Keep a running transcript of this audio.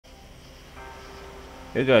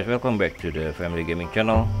Hey guys, welcome back to the Family Gaming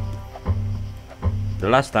channel. The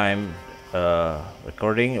last time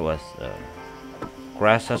recording it was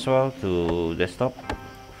crash as well to desktop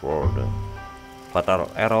for the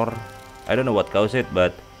fatal error. I don't know what caused it,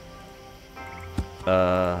 but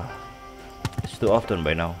uh, it's too often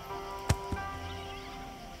by now.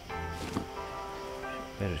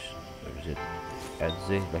 Where is it?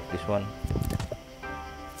 Edze, like this one.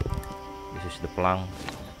 This is the plank.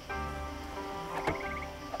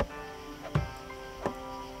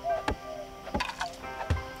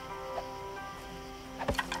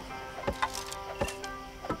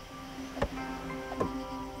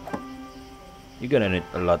 You're gonna need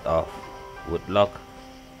a lot of wood log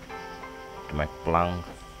to make plank.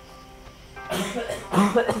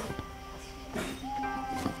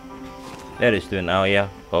 That is doing now, yeah,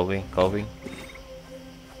 coughing.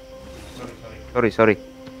 Sorry.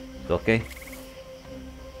 It's okay.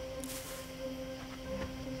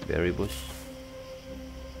 Berry bush.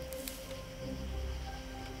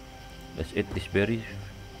 Let's eat this berries.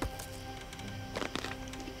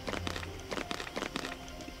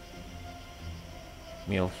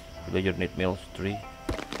 Meals. Villager need meals 3.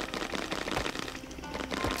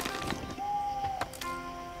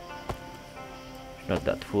 It's not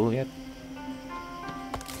that full yet.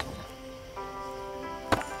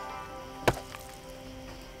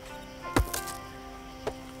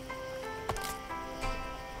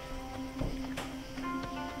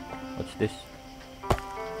 What's this?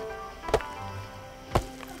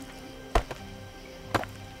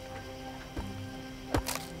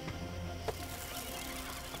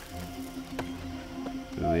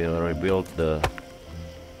 We will rebuild the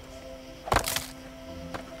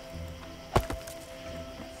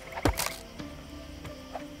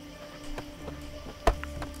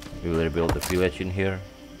village in here.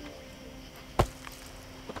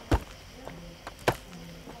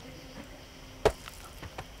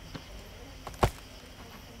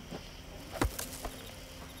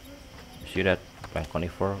 See that plank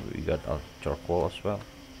conifer? We got our charcoal as well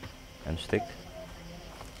and stick.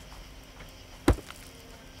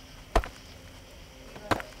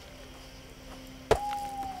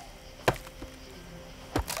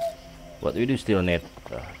 But we do still need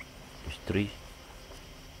just three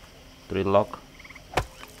log,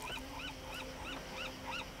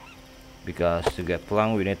 because to get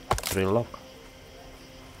plank we need 3 log.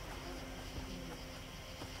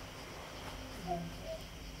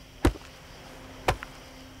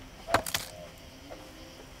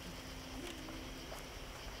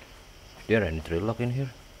 Is there any 3 log in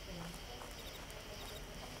here?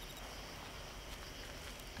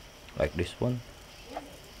 Like this one?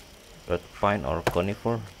 Red pine or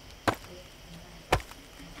conifer?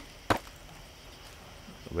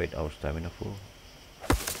 Wait, our stamina full.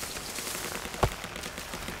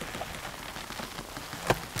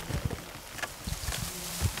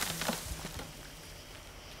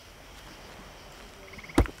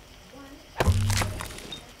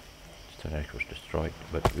 Stone axe was destroyed,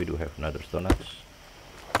 but we do have another stone axe.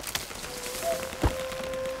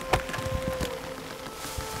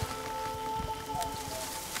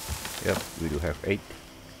 Yep, we do have 8.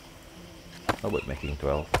 How about making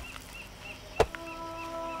 12?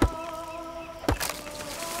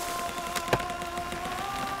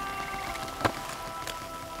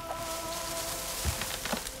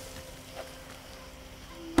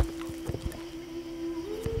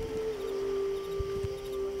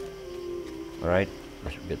 Alright,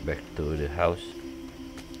 let's get back to the house.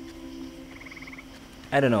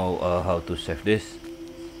 I don't know how to save this,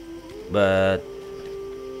 but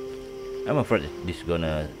I'm afraid this is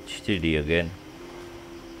gonna steady again.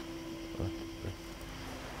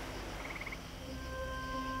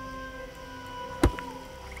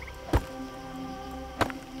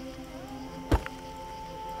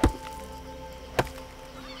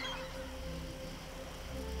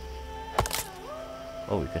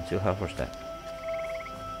 Oh, we can still harvest that.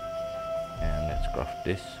 And let's craft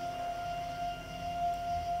this.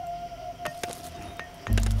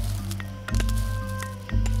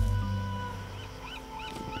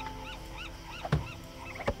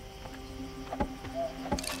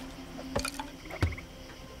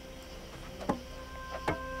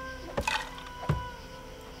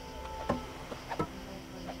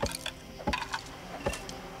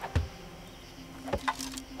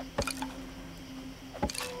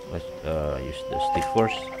 Let's use the stick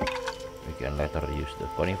first. We can later use the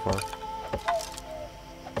conifer.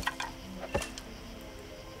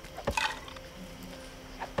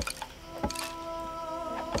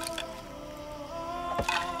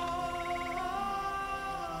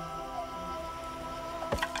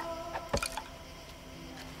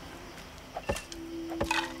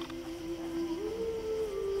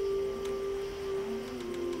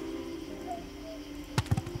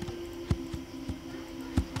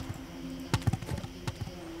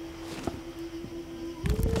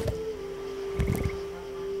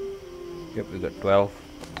 we got 12.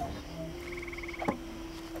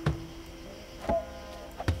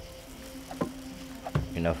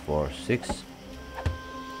 Enough for 6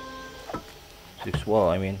 wall,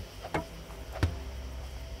 I mean.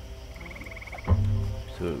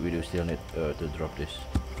 So we do still need to drop this.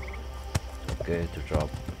 Okay, to drop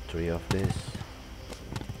 3 of this.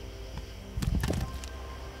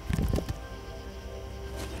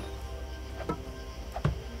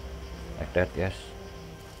 Like that, yes.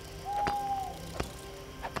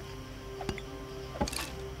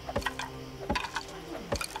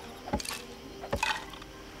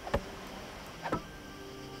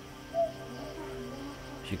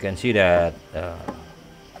 You can see that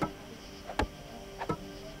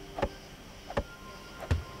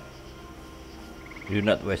do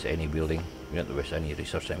not waste any building, do not waste any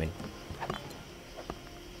resource, I mean.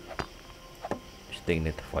 Still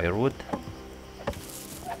need firewood.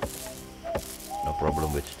 No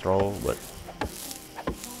problem with straw, but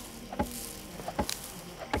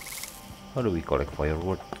how do we collect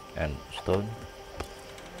firewood and stone?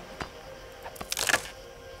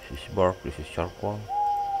 This is bark, this is charcoal.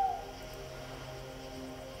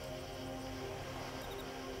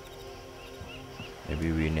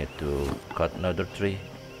 Maybe we need to cut another tree.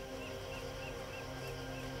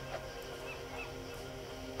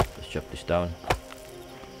 Let's chop this down.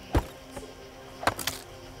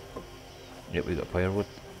 Yep, we got firewood.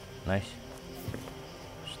 Nice.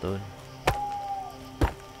 Stone.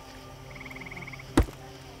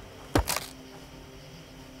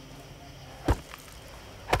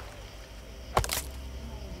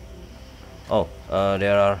 Oh,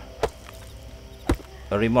 there are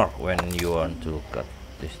a remark when you want to cut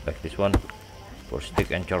this, like this one. For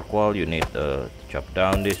stick and charcoal you need to chop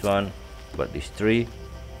down this one, but this tree,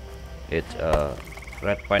 it's a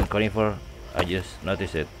red pine conifer. I just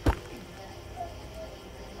noticed it.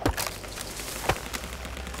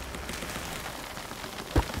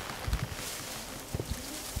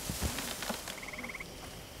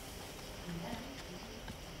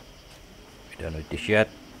 We done with this yet.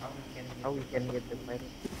 How we can get the fire?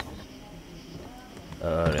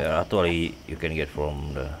 Actually you can get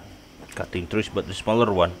from the cutting trees, but the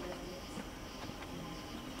smaller one.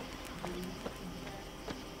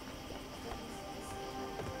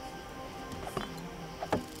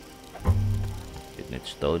 It needs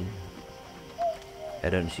stone. I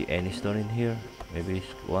don't see any stone in here. Maybe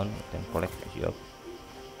it's one I can collect. Yup.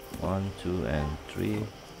 1, 2, and 3.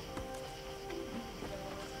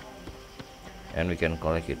 And we can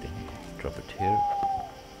collect it. Drop it here.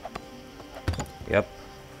 Yep.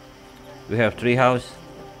 We have 3 house.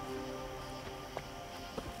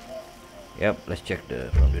 Yep, let's check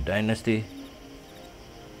from the dynasty.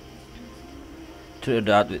 3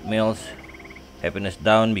 dot with meals. Happiness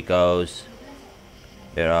down because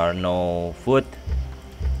there are no food.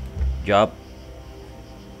 Job.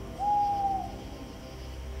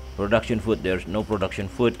 Production food, there's no production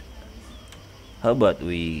food. How about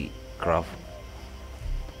we craft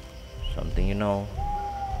something, you know?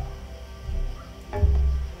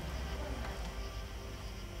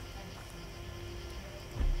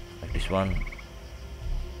 Like this one.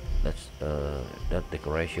 That's that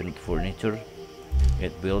decoration, furniture,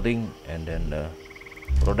 it building, and then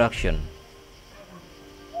production,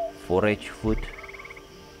 forage, food,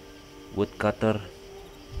 wood cutter.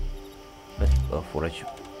 Let's forage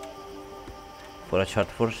hut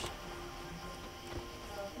first.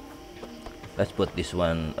 Let's put this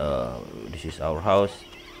one, this is our house,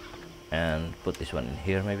 and put this one in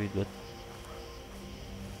here, maybe good.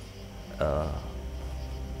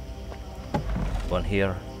 One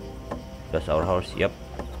here, that's our house. Yep.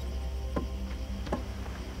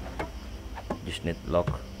 Just need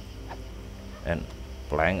lock and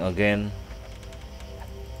plank again.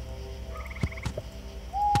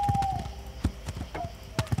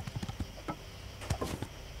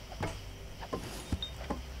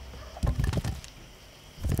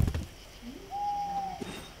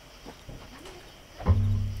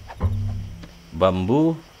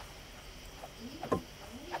 Bamboo.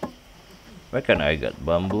 Where can I get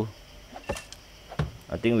bamboo?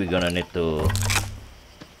 I think we're gonna need to.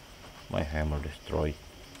 My hammer destroyed.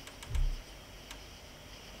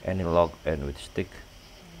 Any log and with stick.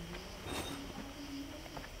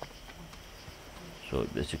 So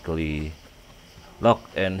basically, log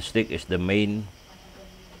and stick is the main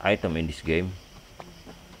item in this game.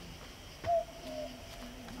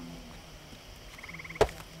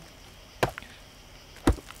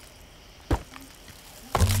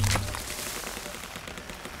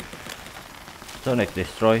 So next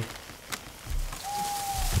destroy.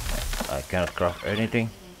 I cannot craft anything.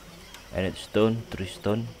 I need stone, 3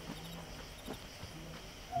 stone.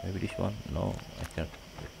 Maybe this one? No, I can't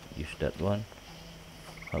use that one.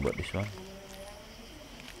 How about this one?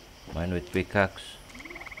 Mine with pickaxe.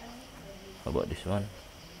 How about this one?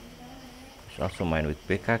 It's also mine with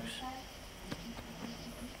pickaxe.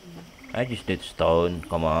 I just need stone,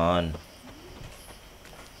 come on.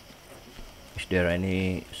 Is there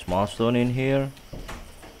any small stone in here?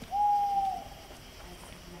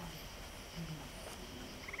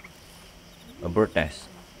 A bird nest.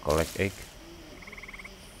 Collect egg.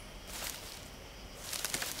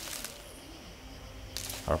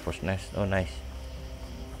 Harvest nest. Oh, nice.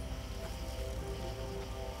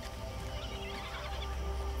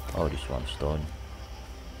 Oh, this one stone.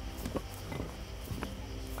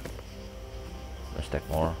 Let's take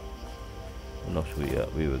more. Who knows,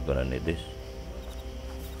 we were gonna need this.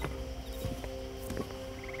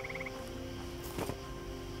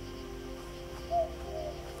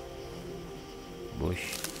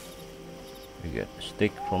 Bush. We get a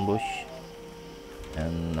stick from bush.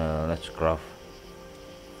 And let's craft.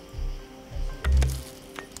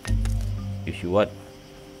 You see what?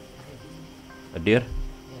 A deer?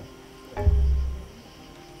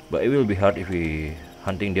 But it will be hard if we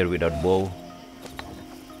hunting deer without bow.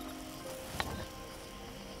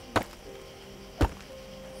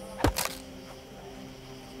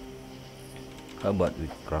 How about we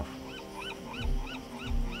craft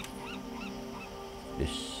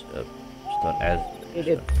this stone as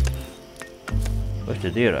where's the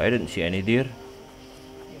deer? I didn't see any deer.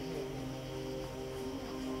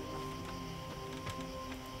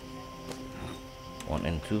 One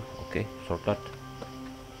and two, okay, shortcut.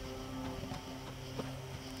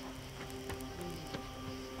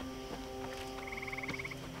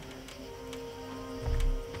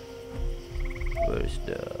 Where is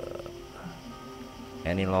the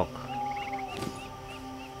any lock?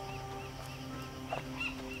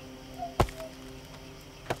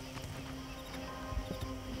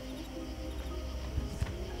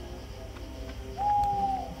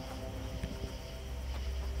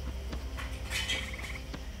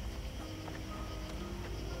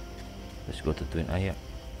 Let's go to Twin Aya.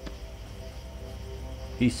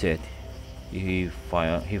 He said he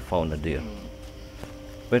found a deer.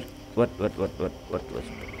 But what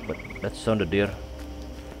that sound a deer?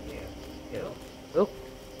 Look.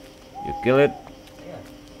 You kill it?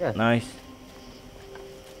 Yeah. Nice.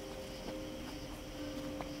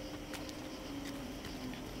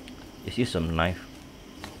 Is this some knife?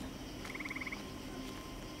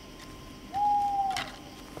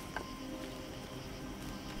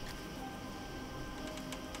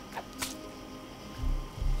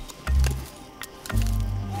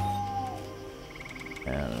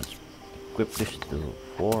 And let's equip this to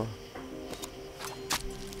 4.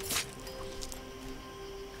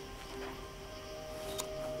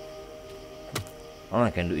 All I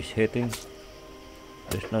can do is hitting.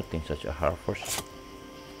 There's nothing such a harvest.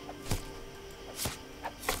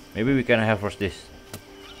 Maybe we can harvest this.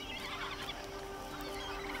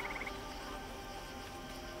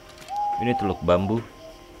 We need to look bamboo.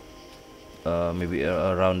 Maybe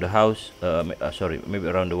around the house. Sorry, maybe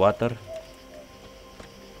around the water.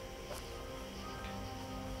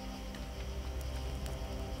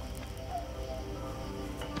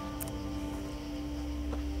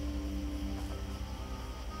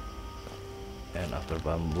 And after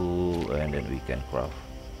bamboo, and then we can craft.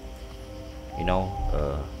 You know,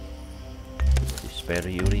 this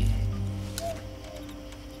berry Yuri.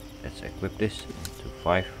 Let's equip this to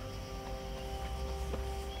 5.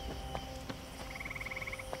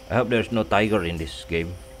 I hope there's no tiger in this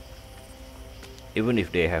game. Even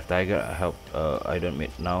if they have tiger, I hope I don't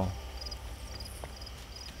meet now.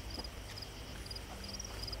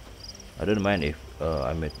 I don't mind if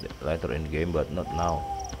I meet later in the game, but not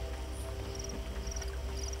now.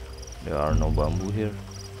 There are no bamboo here.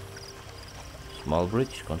 Small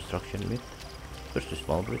bridge, construction meat. Where's the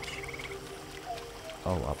small bridge?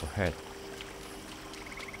 Oh, up ahead.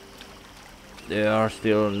 There are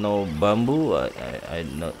still no bamboo. I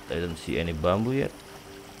don't see any bamboo yet.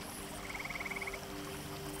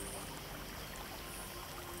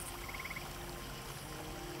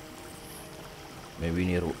 Maybe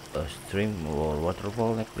near a stream or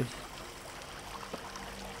waterfall like this.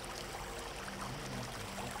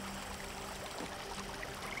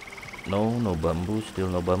 No bamboo, still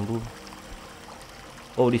no bamboo.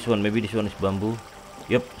 Oh, this one, maybe this one is bamboo.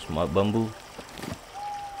 Yep, small bamboo.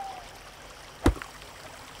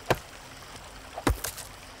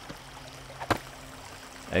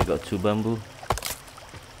 I got 2 bamboo.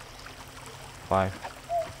 5.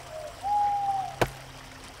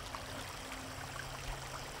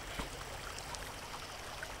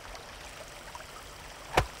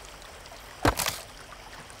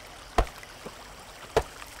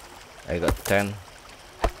 I got 10.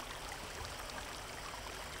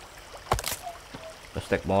 Let's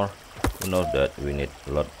take more. You know that we need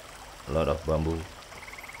a lot of bamboo.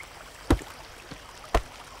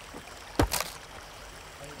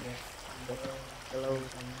 Hello.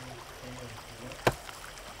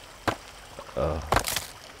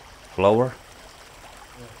 Flour.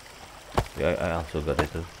 Yeah, I also got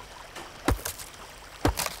it too.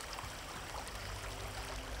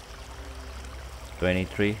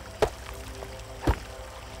 23.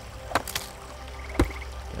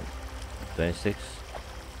 26.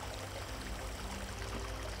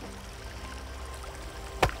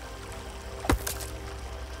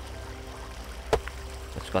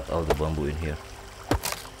 Let's cut all the bamboo in here.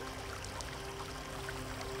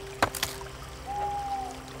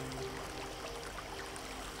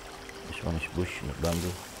 This one is bush, not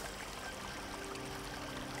bamboo.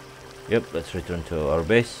 Yep, let's return to our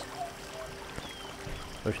base.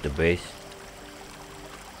 Where's the base?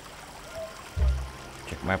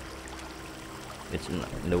 Check map. It's in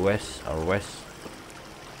the west, our west.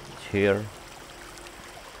 It's here.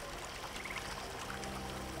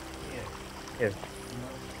 Here.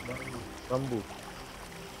 Bamboo.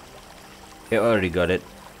 Yeah, I already got it.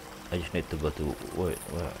 I just need to go to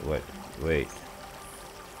wait.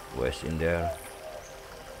 West in there.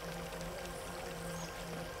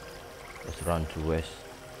 Let's run to west.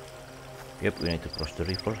 Yep, we need to cross the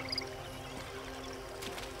river.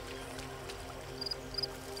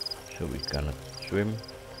 So we cannot swim.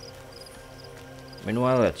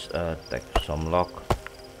 Meanwhile, let's take some log.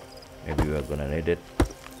 Maybe we're gonna need it.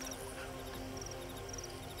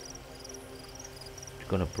 It's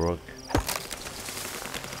gonna break.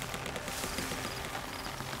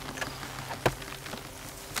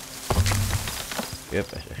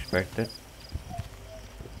 Yep, as expected.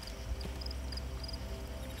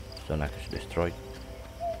 Stone axe is destroyed.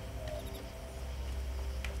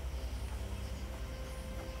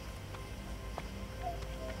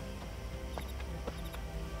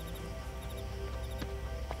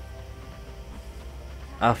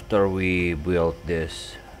 After we build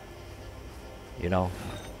this, you know,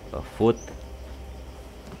 a foot,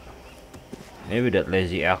 maybe that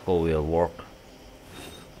lazy echo will work.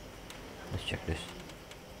 Let's check this.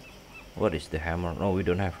 What is the hammer? No, we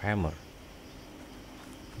don't have hammer.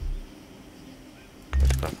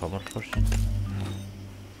 Let's craft hammer first,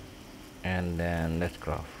 and then let's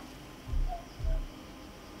craft.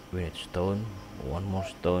 We need stone, one more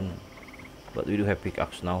stone, but we do have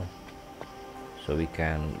pickaxe now, so we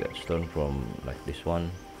can get stone from like this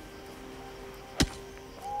one.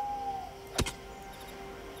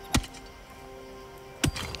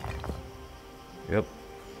 Yep,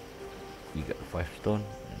 we got 5 stone,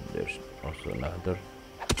 and there's also another.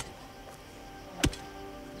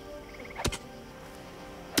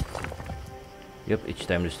 Yep, each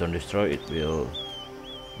time the stone destroy, it will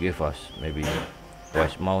give us maybe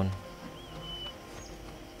twice mount.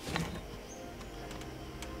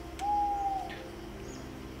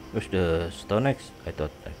 Where's the stone axe? I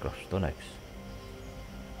thought I craft stone axe.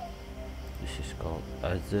 This is called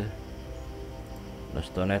Azze. No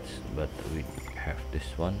stone axe, but we have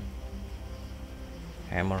this one.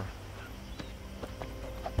 Hammer.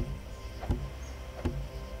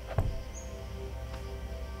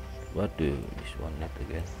 What do this one need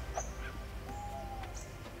again?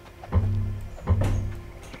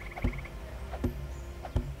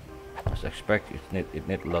 As expect, it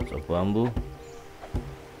need lots of bamboo,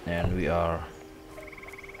 and we are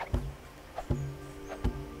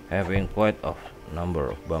having quite a number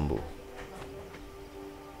of bamboo.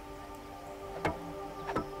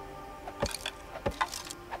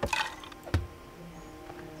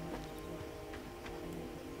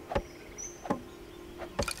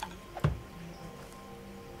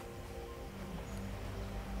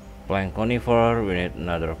 Plank conifer, we need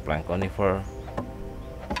another plank conifer.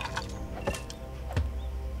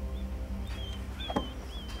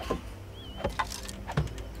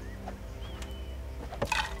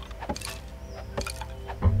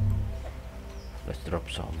 Let's drop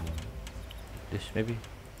some this maybe.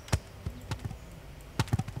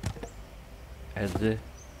 Add the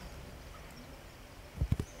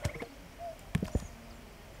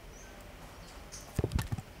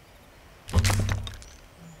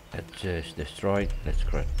edge is destroyed. Let's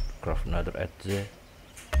craft another edge.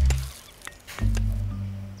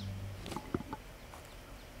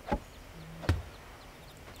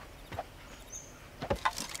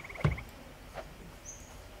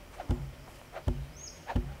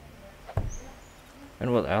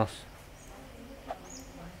 And what else?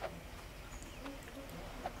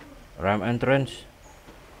 Ram entrance.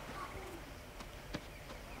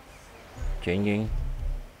 changing.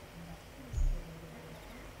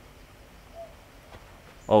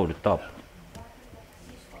 Oh, the top.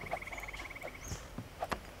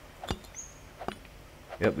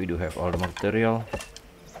 Yep, we do have all the material.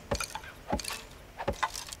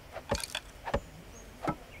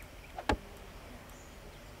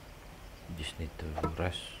 Just need to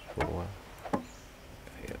rest for a while.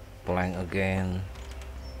 Yep, plank again.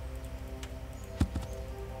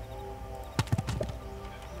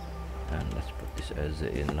 And let's put this as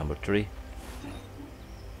in number 3.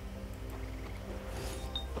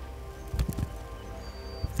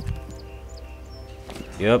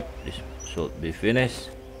 Yep, this should be finished.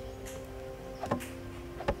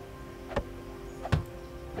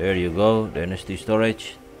 There you go, Dynasty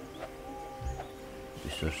storage.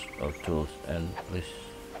 This is our tools and please.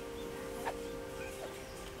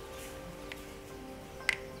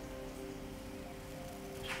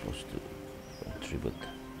 Supposed to contribute.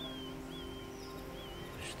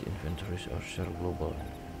 The inventories are shared global.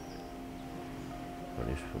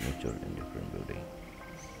 Produce furniture in different building.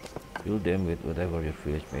 Fill them with whatever your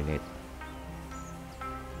village may need.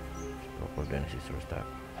 Proper density stock.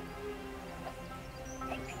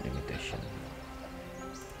 Limitation.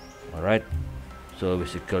 Alright. So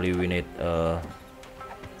basically we need the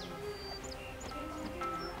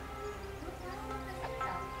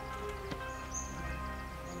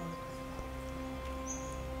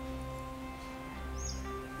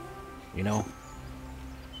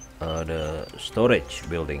storage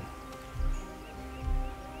building.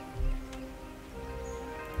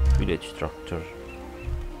 Village structure,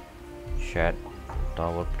 shed,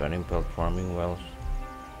 tower, turning belt, farming wells,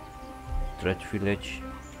 trade village,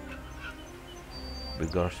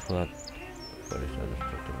 beggar's hut, various other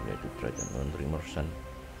structure related to trade and laundry merchant.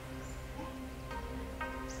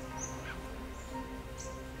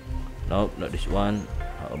 Nope, not this one.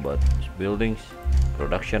 How about these buildings?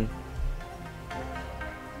 Production?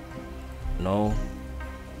 No.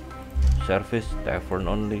 Service, tavern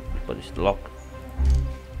only, but it's locked.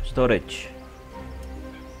 Storage,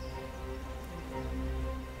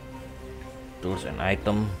 tools and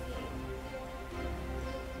item.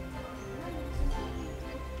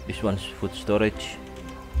 This one's food storage.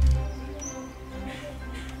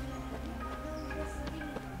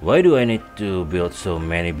 Why do I need to build so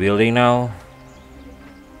many buildings now?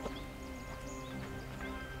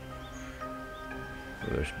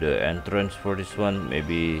 Where's the entrance for this one?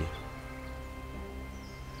 Maybe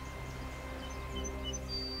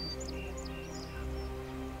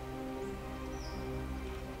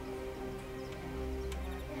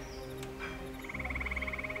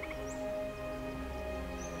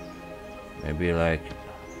like,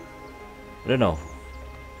 I don't know,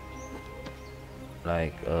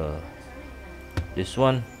 like this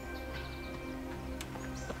one.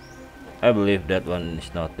 I believe that one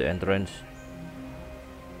is not the entrance.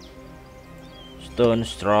 Stone,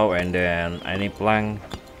 straw, and then any plank.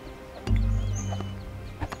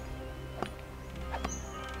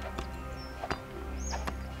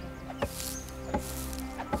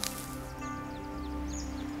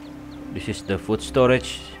 This is the food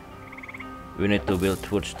storage. We need to build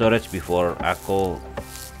food storage before Ako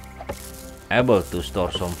able to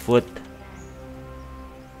store some food.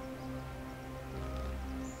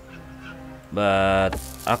 But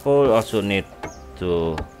Ako also need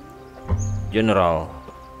to general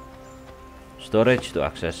storage to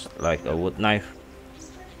access like a wood knife.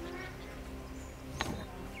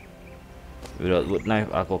 Without wood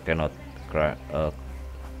knife, Ako cannot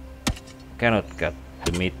cut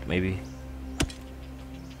the meat maybe.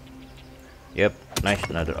 Yep, nice,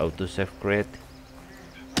 another autosave crate.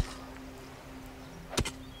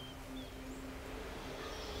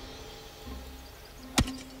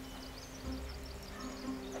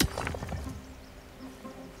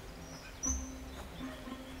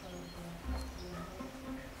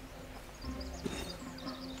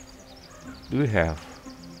 Do we have?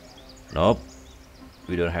 Nope,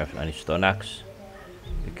 we don't have any stone axe.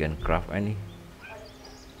 We can craft any.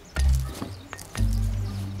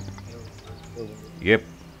 Yep.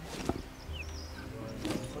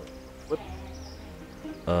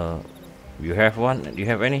 You have one? Do you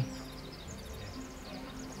have any?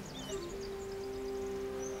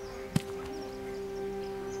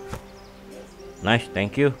 Nice,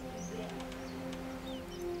 thank you.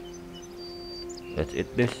 Let's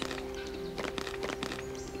eat this.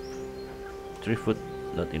 3 food,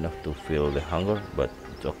 not enough to fill the hunger, but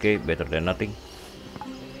it's okay, better than nothing.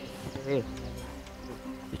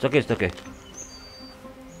 It's okay, it's okay.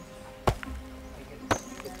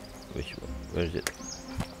 Where is it?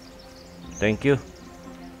 Thank you.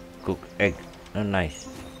 Cook egg. Oh, nice.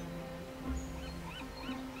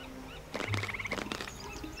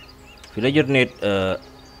 Villager need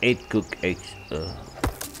 8 cooked eggs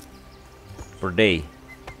per day.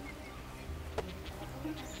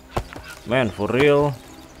 Man, for real.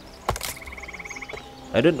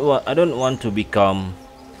 I don't want to become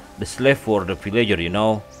the slave for the villager, you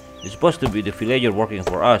know. It's supposed to be the villager working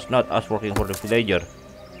for us, not us working for the villager.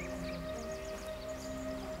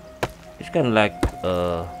 It's kind of like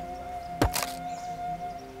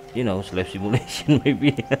you know, slave simulation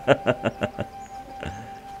maybe.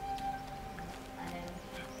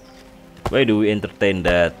 Why do we entertain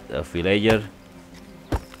that villager?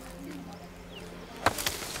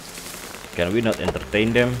 Can we not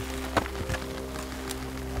entertain them?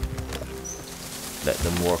 Let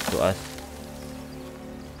them work to us.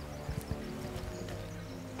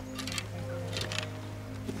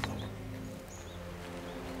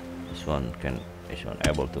 This one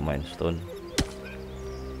able to mine stone.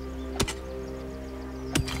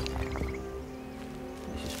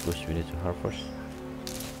 This is push. We need to harvest.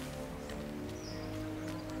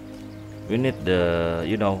 We need the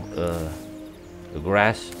the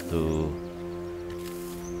grass to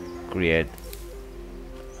create.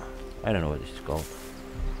 I don't know what this is called.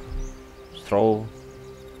 Straw.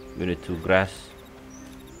 We need to grass.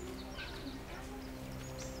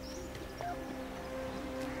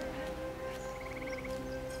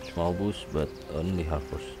 Small boost, but only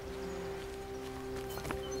harvest.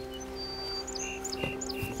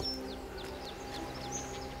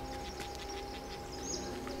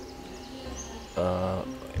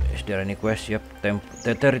 Is there any quest? Yep.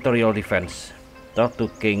 The territorial defense. Talk to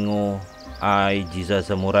Kengo I Jiza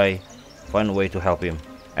Samurai. Find a way to help him.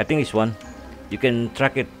 I think this one. You can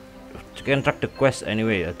track it. You can track the quest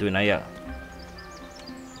anyway to Inaya.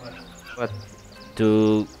 What?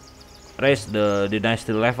 To raise the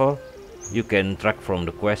dynasty level, you can track from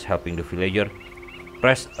the quest helping the villager.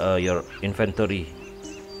 Press your inventory,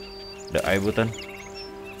 the I button.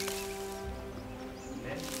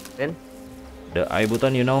 Then? The I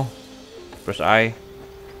button, you know. Press I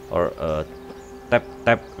or tap.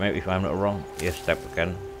 Maybe if I'm not wrong. Yes, tap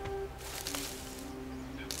again.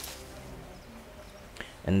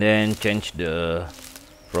 And then change the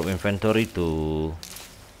from inventory to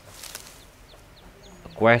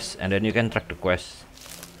quest, and then you can track the quest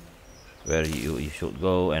where you should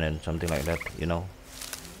go, and then something like that, you know.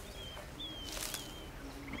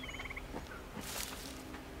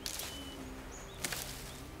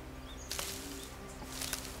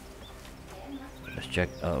 Let's check.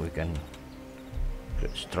 We can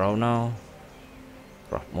create straw now.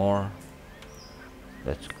 Craft more.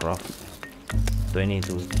 Let's craft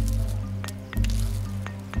 22.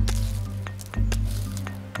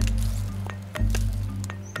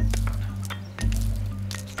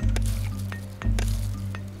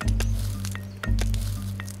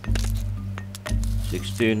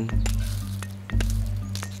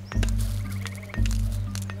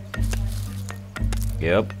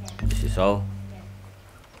 Yep, this is all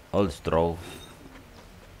straw.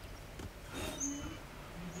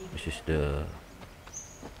 This is the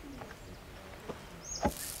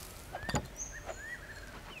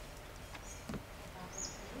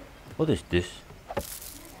what is this?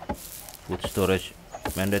 Food storage,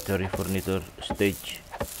 mandatory furniture stage.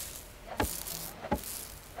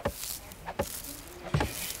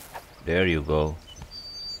 There you go.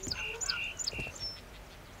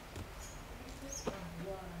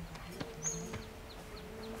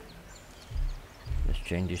 Let's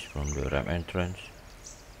change this from the ramp entrance.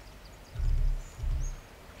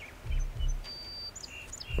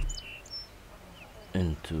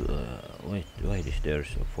 Into wait, why is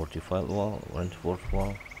there's a 45 wall, reinforced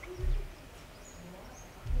wall?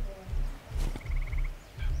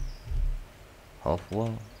 Half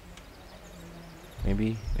wall.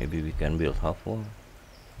 Maybe we can build half wall.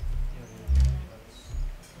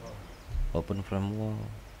 Open frame wall.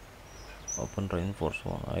 Open reinforced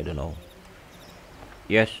wall. I don't know.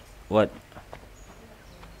 Yes. What?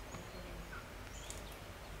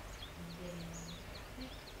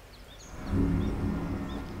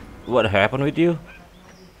 What happened with you?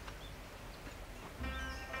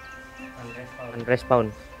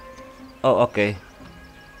 Respawn. Oh, okay.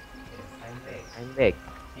 I'm back.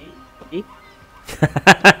 See?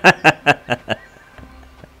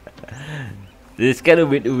 This is kind of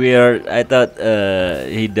a bit weird. I thought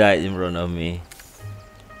he died in front of me.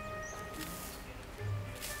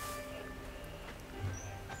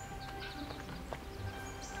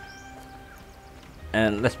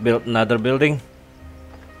 And let's build another building.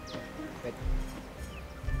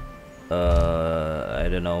 I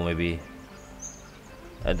don't know, maybe.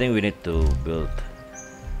 I think we need to build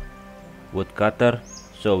woodcutter,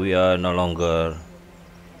 so we are no longer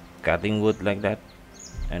cutting wood like that.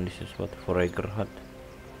 And this is what forager hut.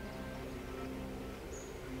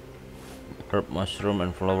 Herb, mushroom,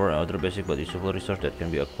 and flower are other basic but useful resources that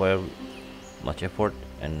can be acquired much effort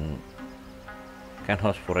and can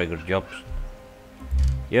host forager jobs.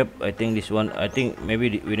 Yep, I think this one. I think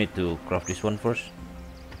maybe we need to craft this one first.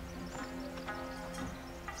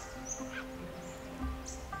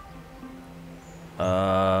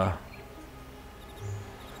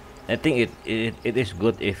 I think it is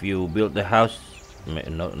good if you build the house.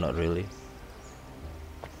 No, not really.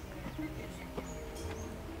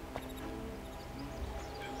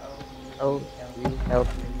 How can we help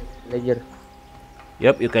villager?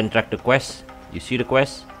 Yep, you can track the quest. You see the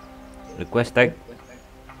quest? The quest tag?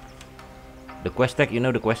 The quest tag, you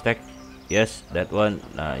know the quest tag? Yes, that one.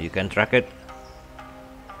 You can track it.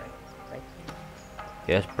 Right.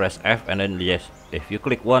 Yes, press F and then yes. If you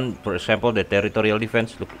click one, for example, the territorial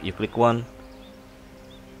defense, look, you click one.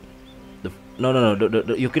 No.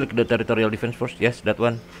 You click the territorial defense first. Yes, that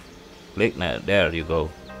one. Click. Now, there you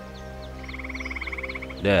go.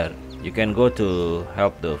 There. You can go to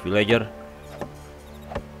help the villager.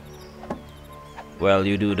 While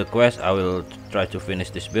you do the quest, I will try to finish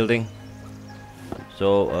this building.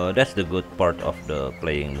 So that's the good part of the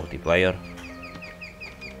playing multiplayer.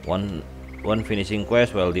 One finishing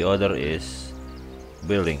quest while the other is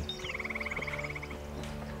building.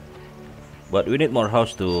 But we need more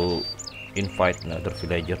house to invite another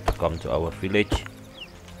villager to come to our village.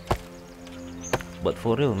 But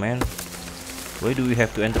for real, man, why do we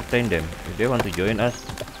have to entertain them? If they want to join us,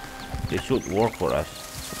 they should work for us.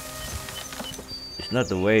 It's not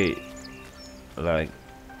the way like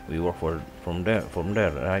we work from there,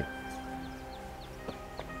 right?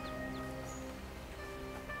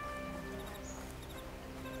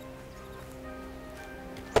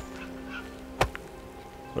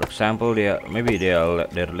 For example, maybe their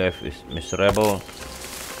life is miserable,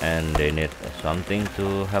 and they need something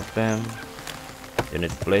to help them. They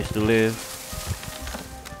need a place to live,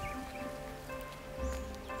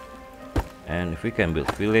 and if we can build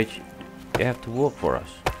village, they have to work for us.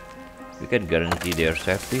 We can guarantee their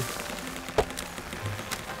safety.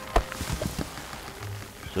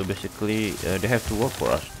 So basically, they have to work for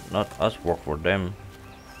us, not us work for them.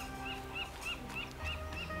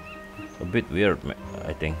 A bit weird,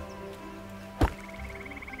 I think.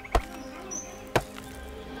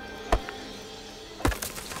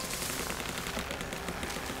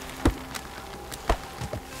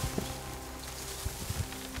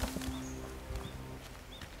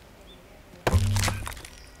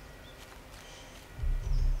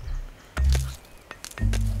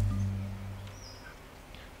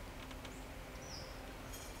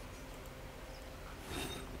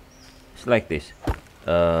 It's like this.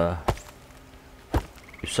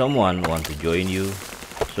 If someone want to join you,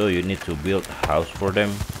 so you need to build a house for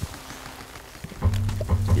them.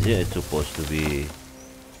 Isn't it supposed to be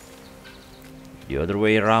the other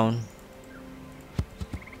way around?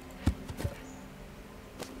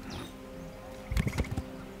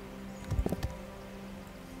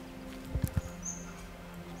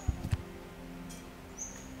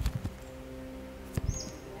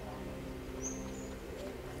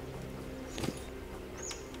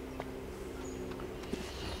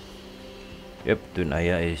 Yep,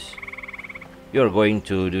 Tunaya is... You're going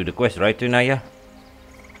to do the quest, right, Tunaya?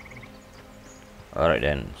 Alright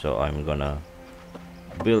then, so I'm gonna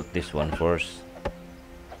build this one first.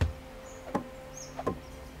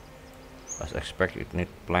 As expected, it need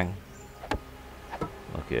plank.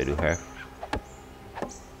 Okay, I do have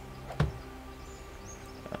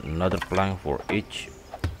another plank for each.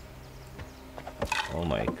 Oh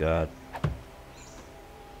my god.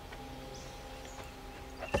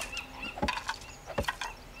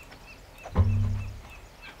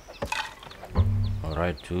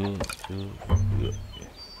 Alright, two.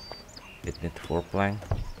 It needs 4 plank.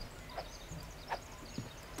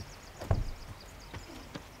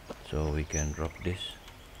 So we can drop this.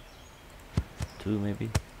 2 maybe.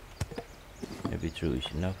 Maybe 2 is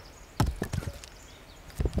enough.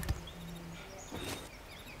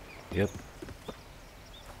 Yep.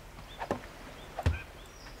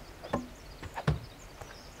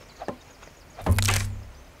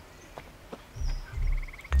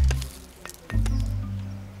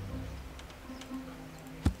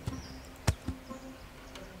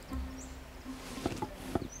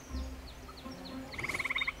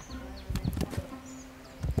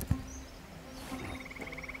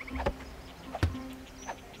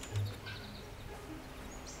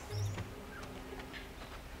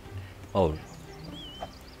 Oh,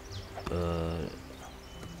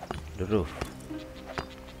 the roof.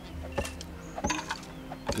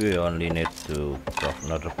 We only need to craft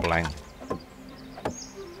another plank.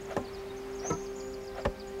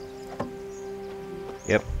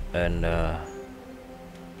 Yep, and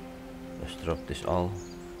let's drop this all.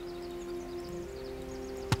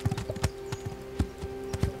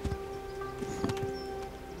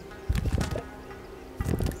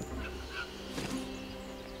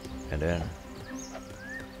 And then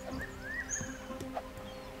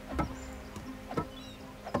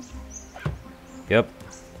yep.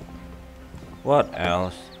 What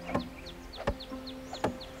else?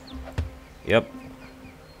 Yep.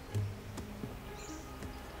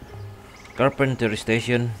 Carpentry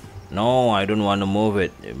station. No, I don't want to move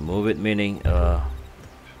it. Move it meaning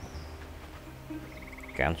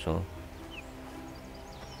cancel.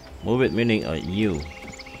 Move it meaning new.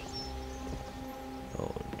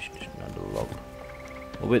 Oh, it's just another log.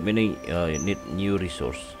 Move it meaning you need new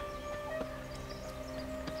resource.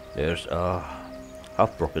 There's a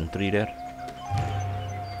half broken tree there.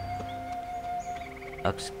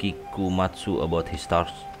 Ask Kikumatsu about his stars.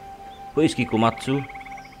 Who is Kikumatsu?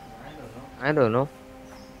 I don't know.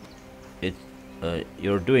 It's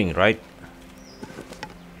you're doing right.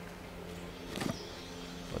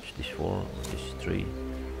 What's this for? What is 3,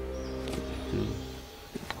 2,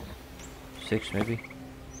 6 maybe?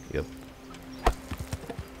 Yep.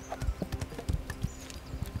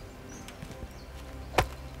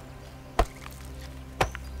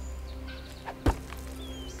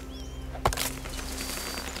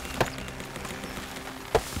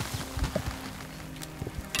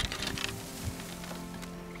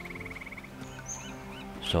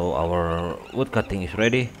 So our wood cutting is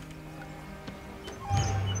ready.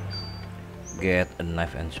 Get a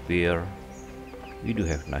knife and spear. We do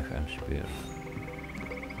have knife and spear,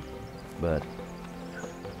 but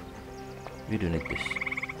we do need this.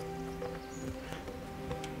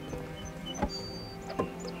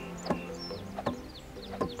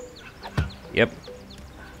 Yep.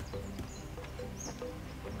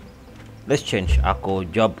 Let's change Ako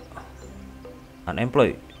job.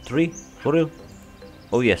 Unemployed 3 for real.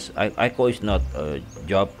 Oh yes, Aiko is not a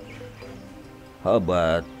job. How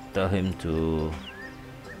about tell him to...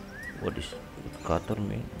 What is woodcutter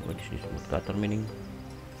mean? What is this woodcutter meaning?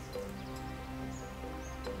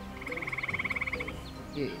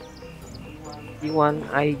 The one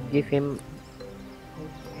I give him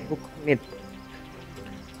cook meat.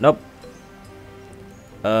 Nope.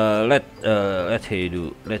 Let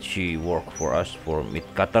she work for us for meat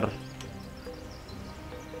cutter.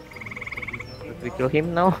 We kill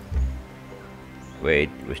him now. Wait,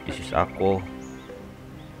 this is Ako.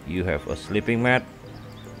 You have a sleeping mat,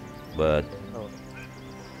 but Oh.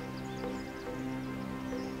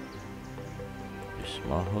 the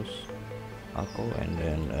small house, Ako, and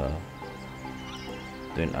then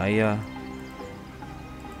then Aya.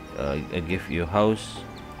 I give you house,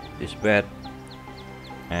 this bed,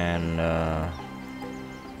 and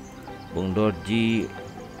Bung Dorji.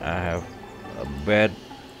 I have a bed.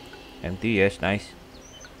 Empty, yes, nice.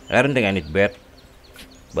 I don't think I need bed,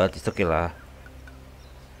 but it's okay lah.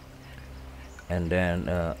 And then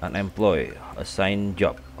unemployed, assign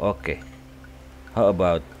job. Okay. How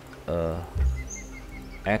about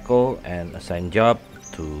Echo and assign job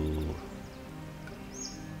to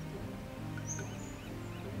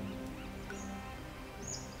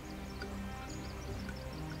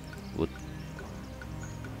wood.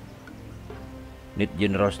 Need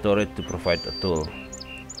general storage to provide a tool.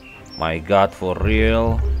 My god, for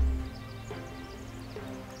real.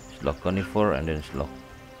 Slug conifer and then slug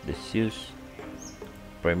decius.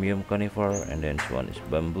 Premium conifer and then this one is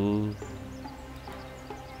bamboo.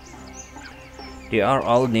 They are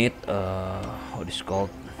all need what is called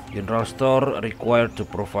general store required to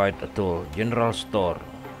provide a tool. General store.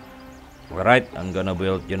 Alright, I'm gonna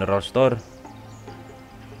build general store.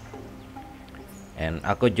 And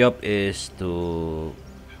our job is to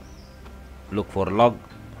look for log.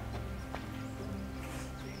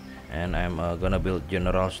 And I'm gonna build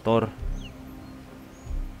general store.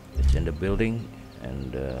 It's in the building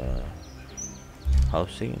and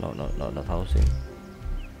housing. No, not housing.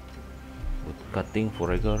 Wood cutting for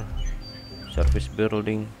regular. Service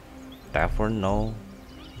building. Tavern, no.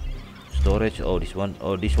 Storage. Oh, this one.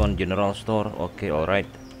 Oh, this one general store. Okay, all right.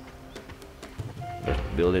 Let's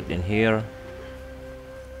build it in here.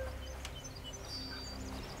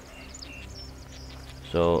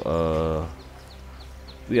 So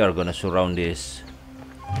we are gonna surround this,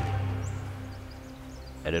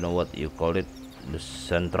 I don't know what you call it, the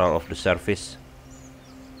central of the surface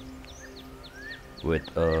with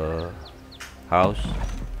a house.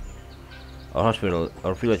 Our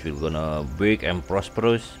village will gonna big and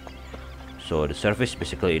prosperous. So the surface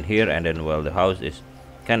basically in here, and then well, the house is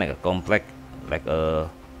kind of a complex, like a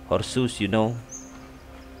horseshoes, you know,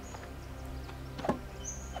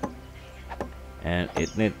 and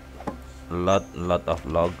it need lot of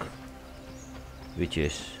log, which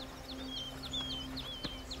is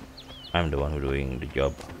I'm the one who doing the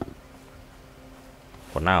job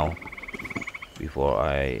for now, before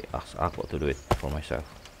I ask Aqua to do it for myself.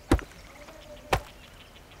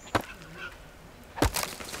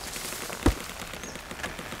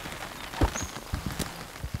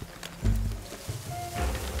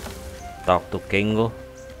 Talk to Kengo.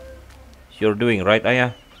 You're doing right,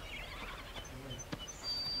 Ayah.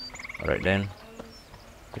 Alright then.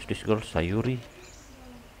 Who's this girl? Sayuri?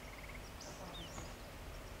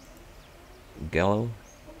 Gallo?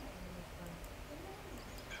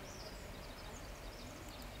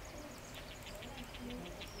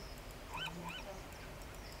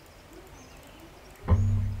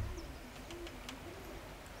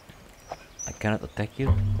 I cannot attack you?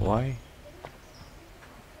 Why?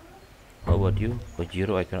 How about you?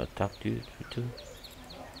 Kojiro, I cannot attack you too.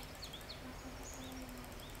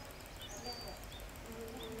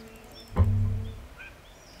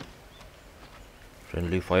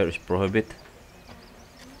 Friendly fire is prohibited.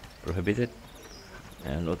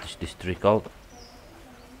 And what is this tree called?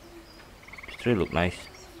 This tree look nice.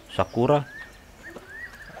 Sakura.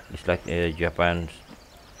 It's like a Japan's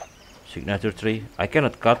signature tree. I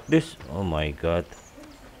cannot cut this. Oh my god.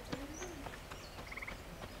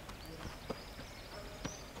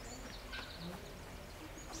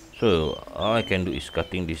 So all I can do is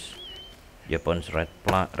cutting this Japan's red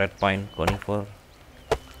pine conifer.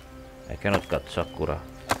 I cannot cut Sakura.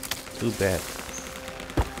 Too bad.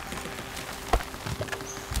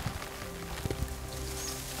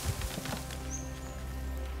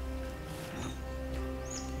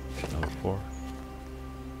 Number 4.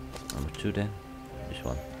 Number 2 then. This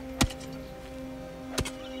one.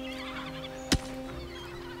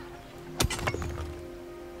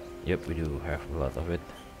 Yep, we do have a lot of it.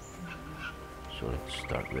 So let's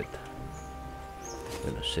start with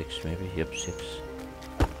 6 maybe. Yep, 6.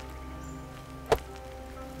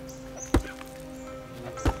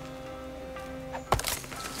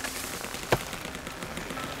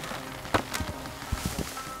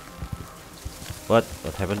 What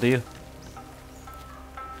happened to you?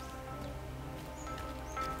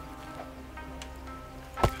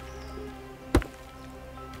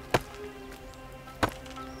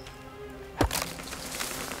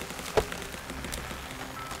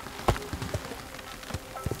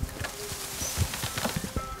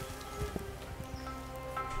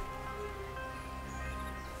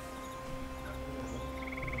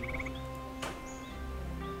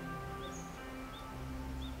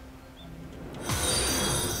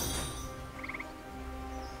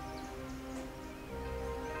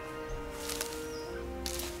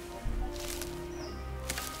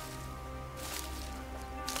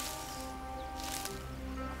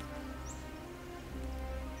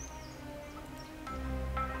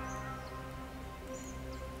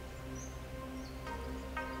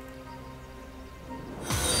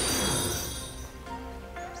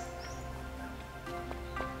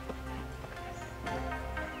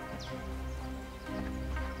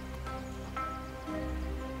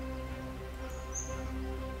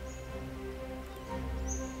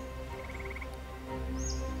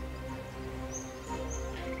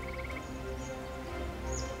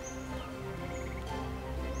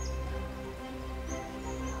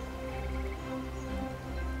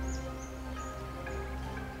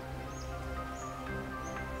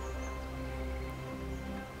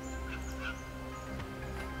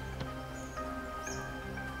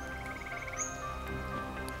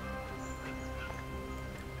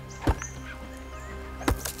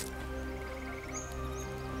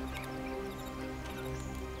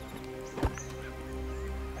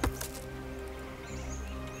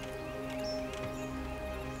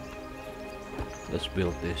 Let's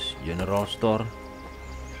build this general store.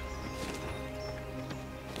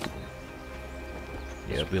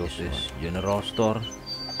 Let's build this general store.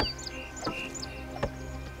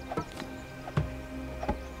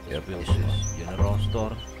 Let's build this general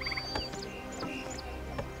store.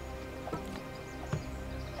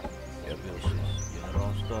 Let's build this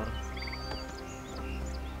general store.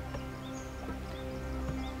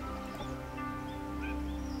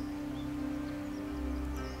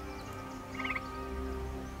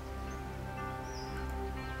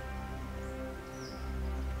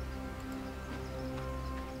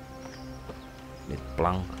 Need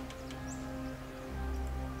plank.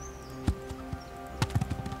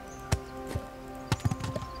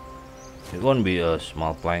 It won't be a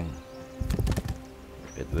small plank.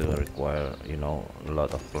 will require, you know, a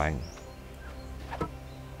lot of plank.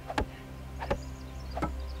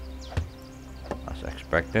 As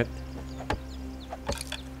expected.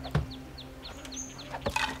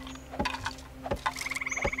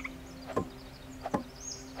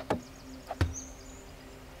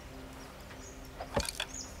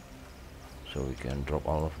 So we can drop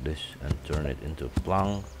all of this and turn it into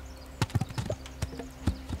plank.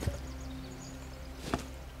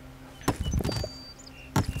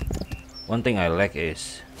 One thing I like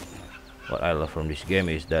is, what I love from this game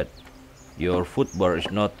is that your food bar is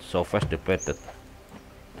not so fast depleted,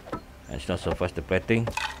 and it's not so fast depleting,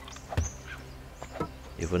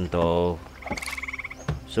 even though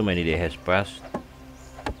so many days has passed.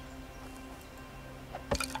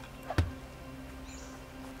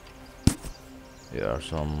 There are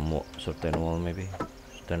some certain wall, maybe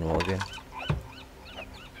certain wall again.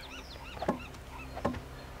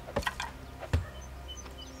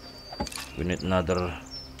 We need another.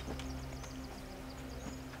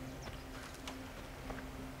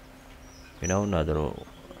 You know, another,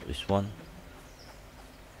 this one,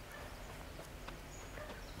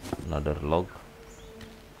 another log.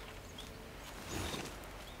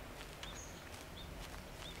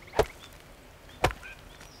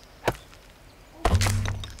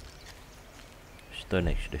 Stone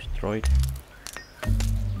Age destroyed.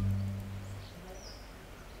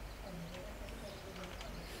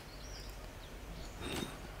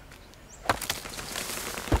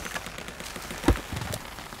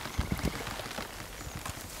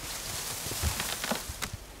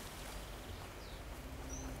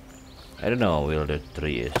 I don't know, will the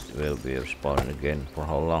tree will be respawning again for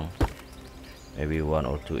how long? Maybe 1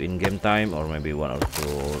 or 2 in-game time, or maybe 1 or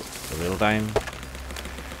 2 real time.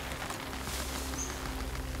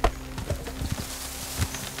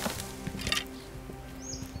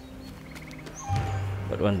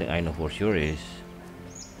 But one thing I know for sure is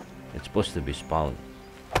it's supposed to be spawned.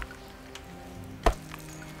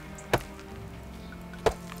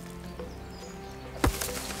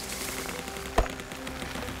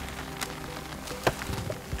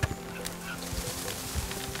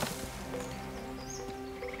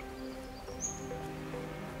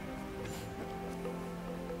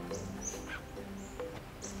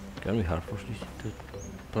 Can we harvest this to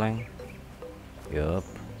plank? Yup.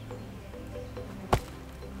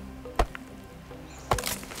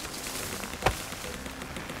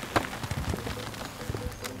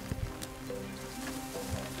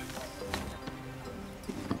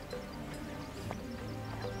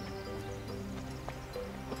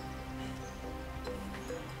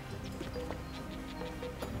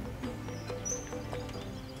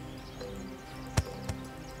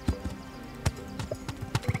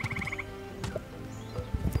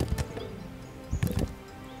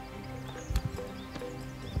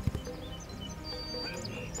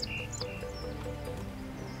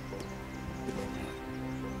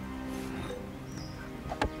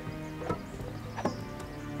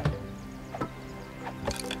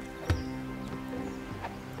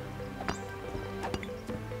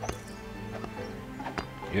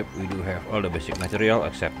 Yep, we do have all the basic material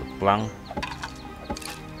except the plank.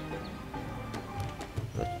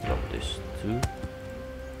 Let's drop this too.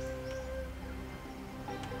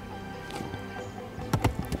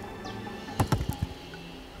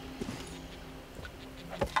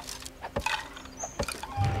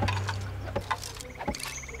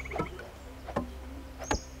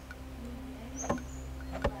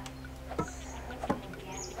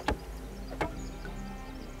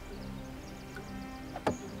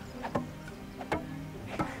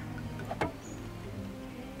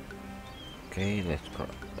 Okay, let's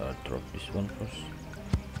drop this one first.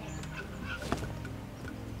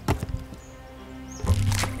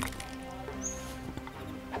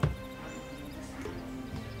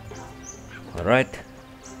 Alright,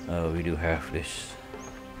 we do have this.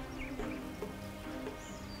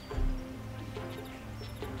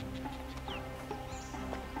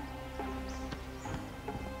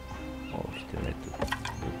 Oh, we still need to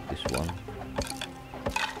do this one.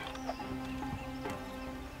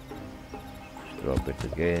 Drop it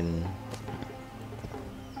again.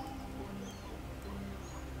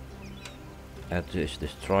 That is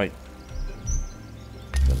destroyed.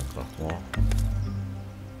 Gonna craft more.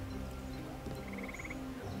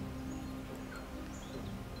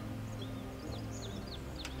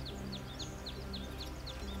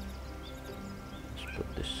 Let's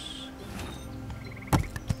put this.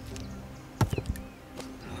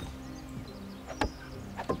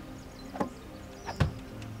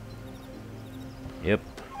 Yep.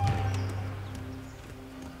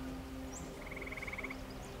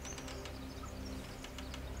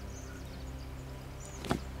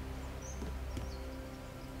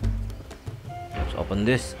 Let's open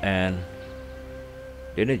this and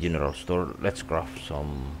in the general store. Let's craft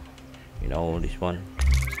some, this one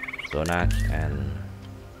stone axe, and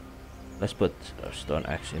let's put a stone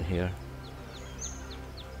axe in here.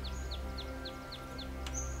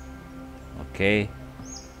 Okay,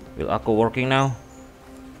 will Akko working now?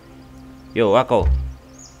 Yo, Akko.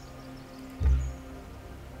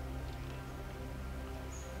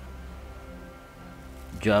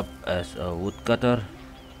 Job as a woodcutter.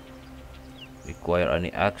 Require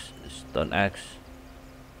any axe, stone axe.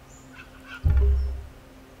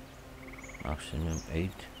 Maximum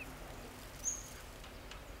 8.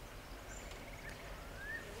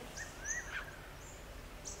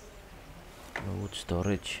 No wood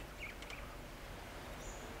storage.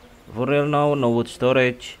 For real now, no wood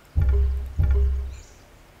storage.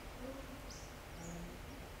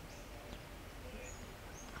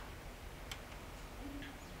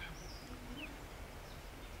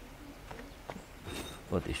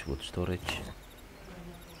 What is wood storage?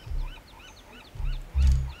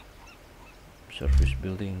 Surface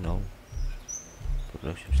building, no.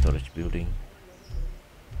 Production storage building.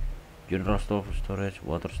 General store for storage,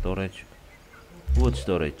 water storage, wood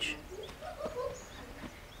storage.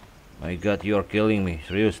 My god, you are killing me,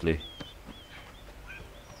 seriously.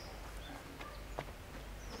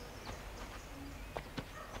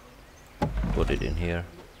 Put it in here.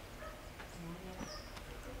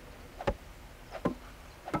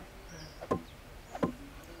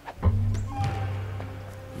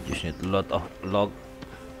 Just need a lot of log.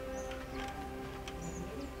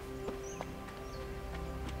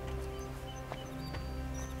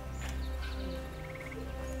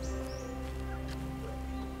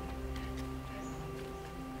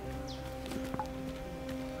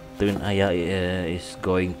 Twin Aya is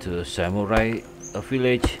going to samurai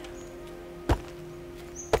village.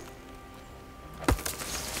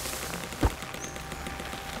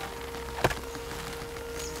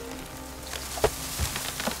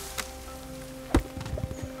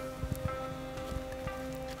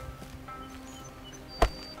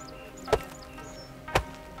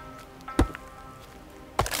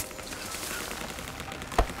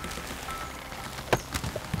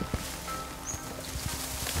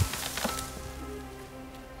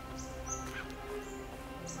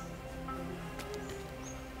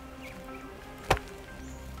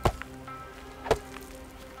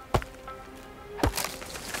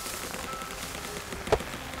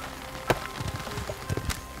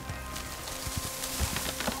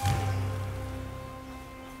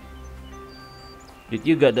 Did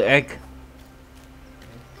you get the egg?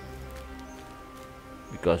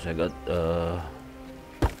 Because I got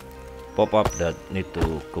pop-up that need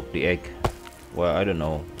to cook the egg. Well, I don't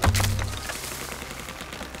know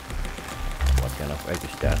what kind of egg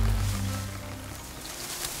is that.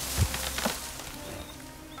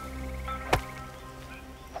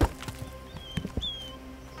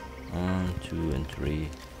 One, two, and three.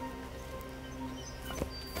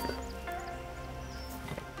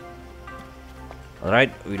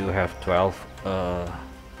 Alright, we do have 12,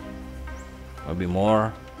 maybe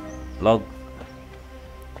more log.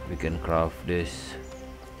 We can craft this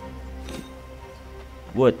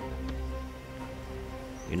wood,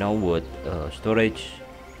 wood storage.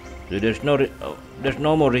 So there's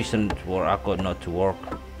no more reason for Akko not to work.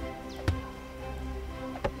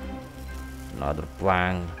 Another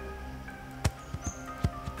plank.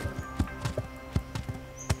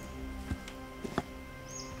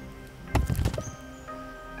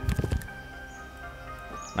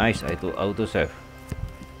 Nice, auto save.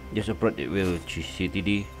 Just approach it with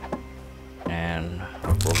CTD and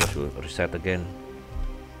our progress will reset again.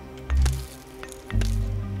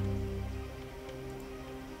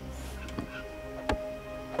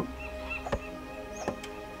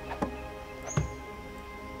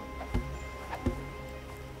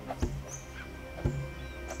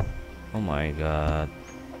 Oh my god.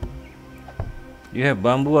 You have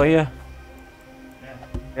bamboo, Ayah?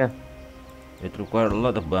 Yeah. It requires a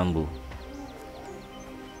lot of bamboo.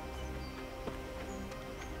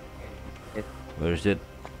 Yes. Where is it?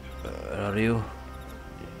 Where are you?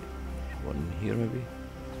 One here maybe?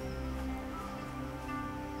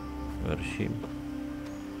 Where is him?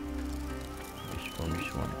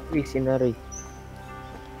 This one. Wih, scenery.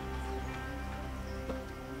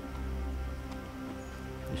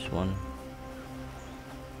 This one.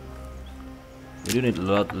 We do need a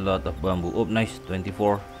lot of bamboo. Oh, nice,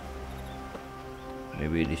 24.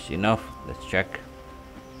 Maybe it is enough. Let's check.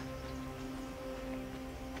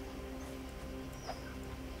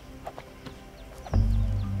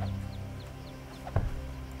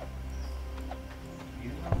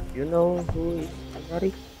 You know who is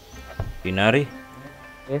Inari? Inari?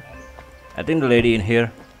 Okay. I think the lady in here.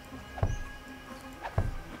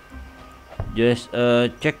 Just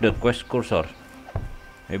check the quest cursor.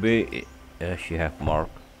 Maybe she have mark.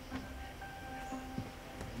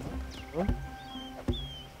 Huh?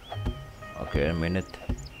 Okay, a minute.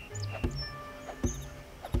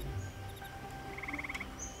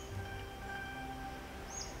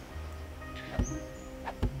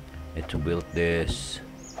 Need to build this.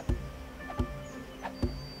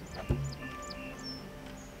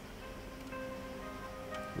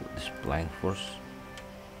 This plank first.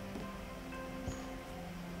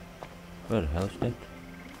 Where the hell is that?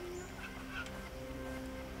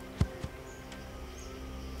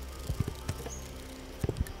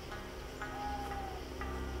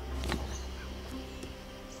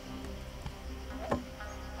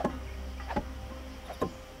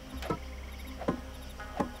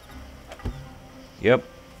 Yep.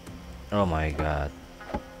 Oh my god.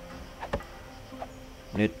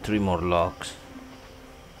 Need 3 more logs.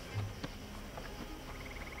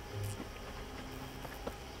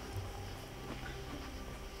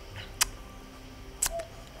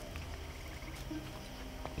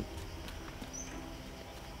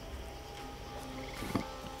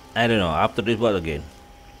 I don't know. After this, what again?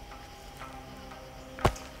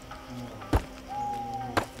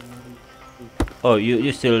 Oh,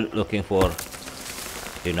 you still looking for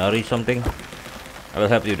Inari something? I will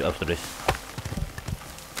help you after this.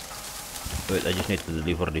 Wait, I just need to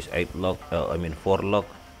deliver this 8 log. I mean 4 log,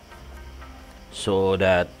 so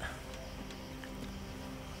that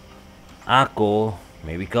Ako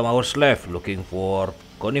may become our slave looking for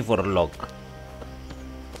conifer log.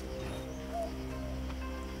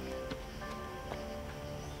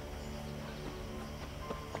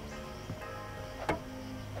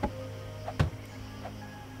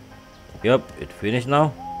 Yup, it finished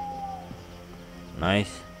now.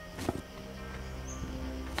 Nice.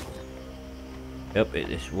 Yep,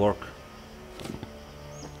 it is work.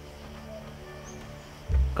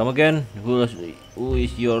 Come again. Who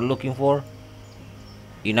is you're looking for?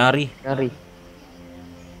 Inari. Inari.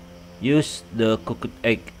 Use the cooked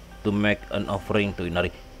egg to make an offering to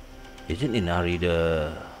Inari. Isn't Inari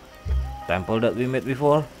the temple that we met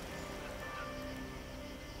before?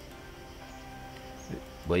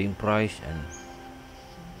 Buying price and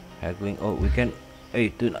haggling. Oh, we can.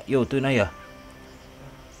 Hey, Tunaya.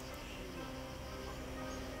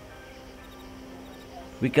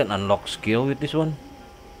 We can unlock skill with this one.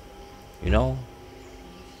 You know,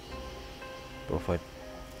 provide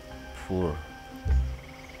for.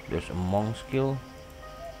 There's a monk skill,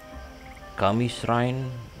 Kami shrine,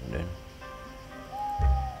 and then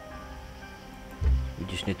we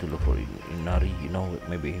just need to look for Inari. You know,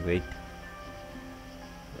 maybe wait.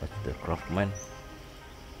 That's the craftsman.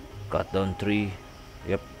 Cut down tree.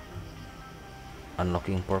 Yep.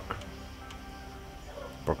 Unlocking perk.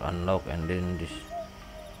 Perk unlock, and then this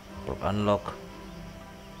perk unlock.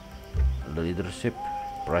 The leadership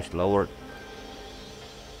price lowered.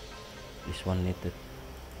 This one needed.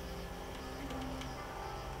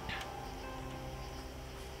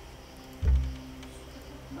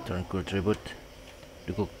 Turn cool tribute.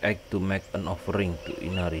 The cook egg to make an offering to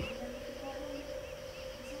Inari.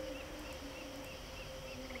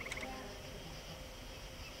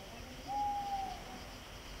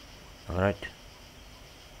 Alright.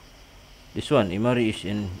 This one, Imari is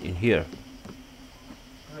in here.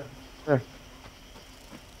 Where?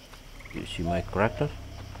 You see my character?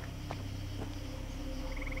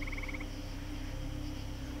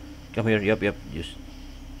 Come here, yep, just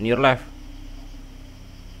in your left.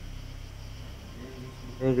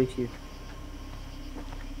 Where is he?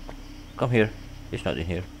 Come here. He's not in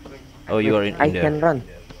here. Oh, you are in I there. can run.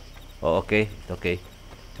 Oh, okay, okay.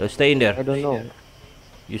 So stay in there. I don't know.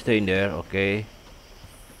 You stay in there, okay.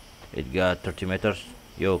 It got 30 meters.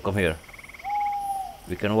 Yo, come here.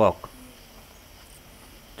 We can walk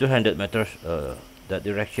 200 meters that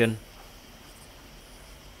direction.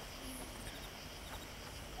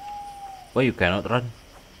 Why you cannot run?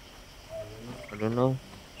 I don't know.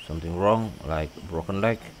 Something wrong, like broken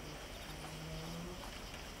leg.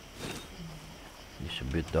 It's a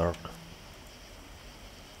bit dark.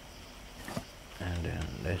 And then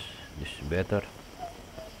this is better.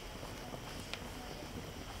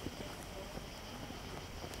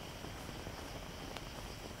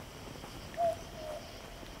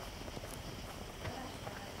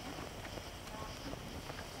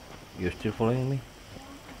 You're still following me?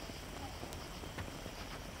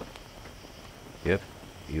 Yep,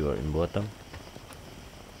 you are in bottom.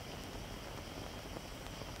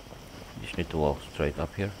 Just need to walk straight up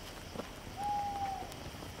here.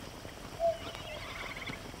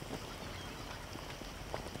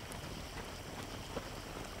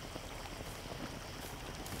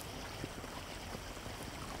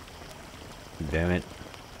 Damn it.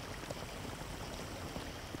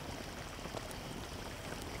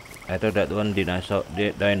 I thought that one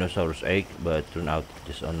dinosaur's egg, but turned out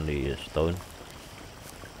just only a stone.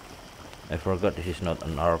 I forgot this is not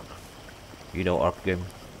an arc. You know arc game.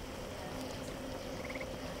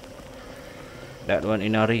 That one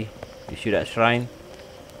Inari. You see that shrine?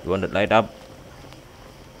 The one that light up?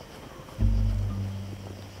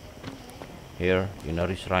 Here,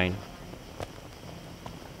 Inari shrine.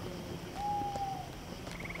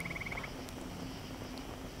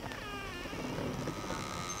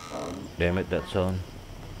 Damn it, that zone.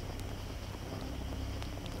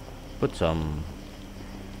 Put some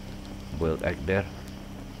boiled egg there.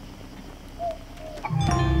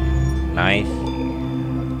 Nice.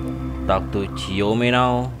 Talk to Chiyomi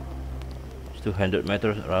now. It's 200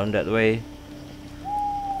 meters around that way.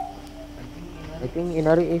 I think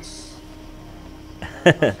Inari is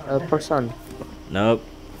a person. Nope.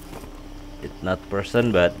 It's not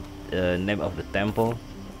person, but name of the temple.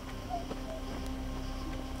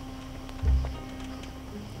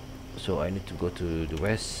 So I need to go to the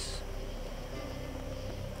west.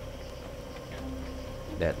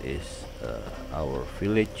 That is our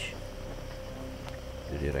village.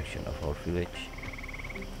 The direction of our village.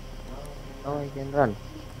 Oh, I can run.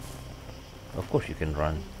 Of course you can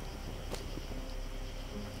run.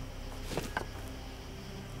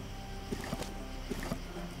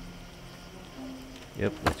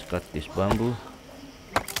 Yep, let's cut this bamboo.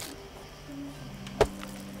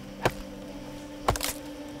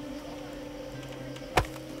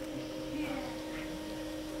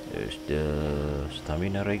 There's the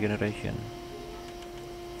stamina regeneration.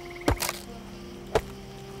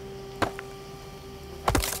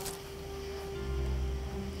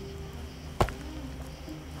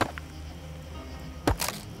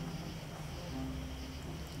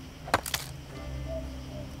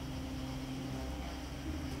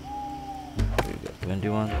 We got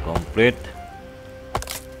 21 complete.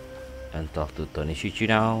 And talk to Tanishichi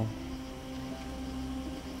now.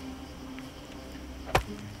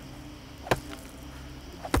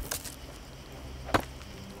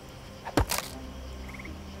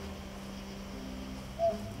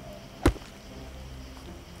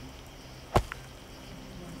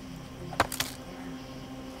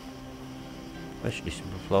 Where's this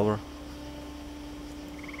flower?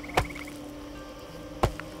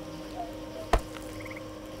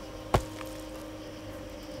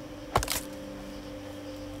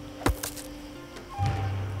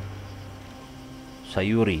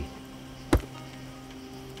 Sayuri.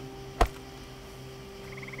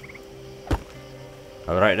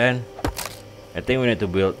 Alright then. I think we need to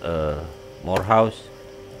build more house.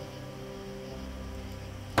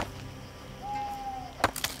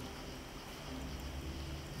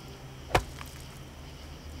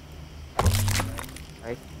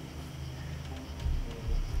 Right.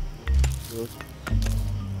 Good.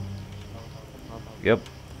 Yep.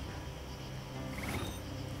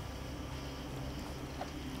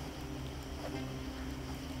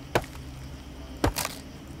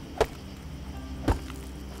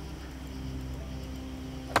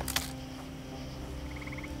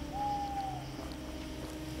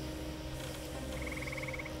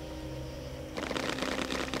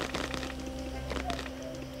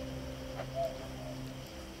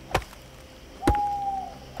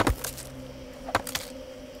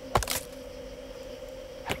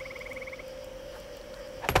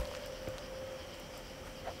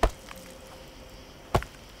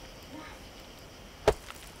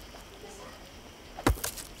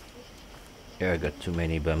 Yeah, I got too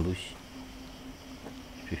many bamboos.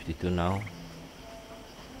 52 now.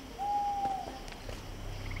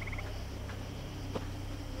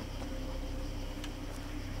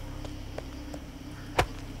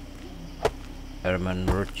 Airman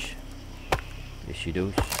merch. Yes, she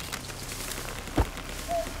does.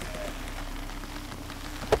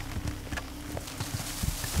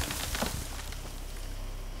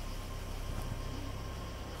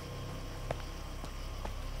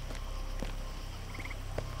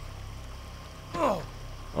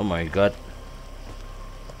 Oh my god.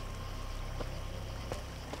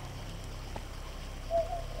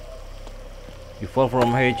 You fall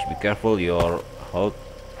from H, be careful, your health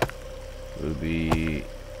will be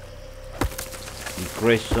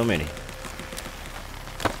increased so many.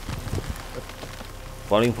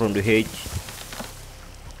 Falling from the H.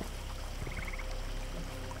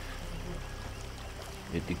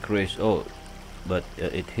 It decreases, oh, but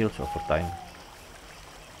it heals over time.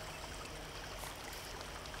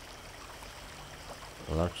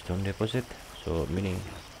 Large stone deposit, so meaning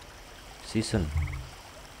season.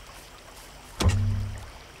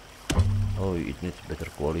 Oh, it needs better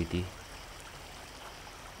quality.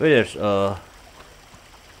 Wait, there's a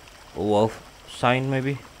wolf sign,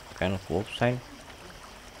 maybe kind of wolf sign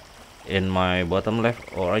in my bottom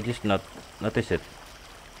left, or I just not notice it.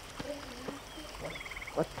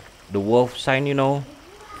 What? The wolf sign, you know,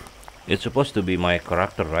 it's supposed to be my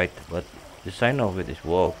character, right? But the sign of it is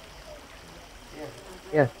wolf.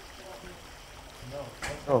 Yeah.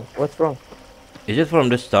 Oh, what's wrong? Is it from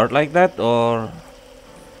the start like that, or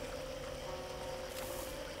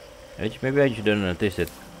maybe I just didn't notice it?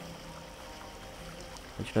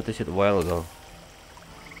 I just noticed it a while ago.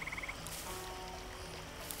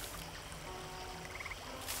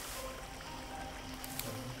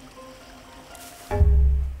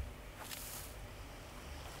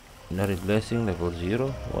 Another blessing level 0.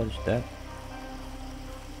 What is that?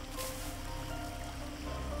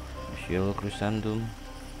 Shield Chrysanthem.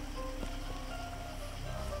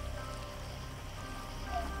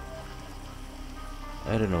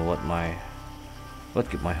 I don't know what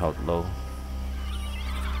keep my health low.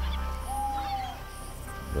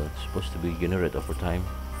 That's supposed to be generate over time.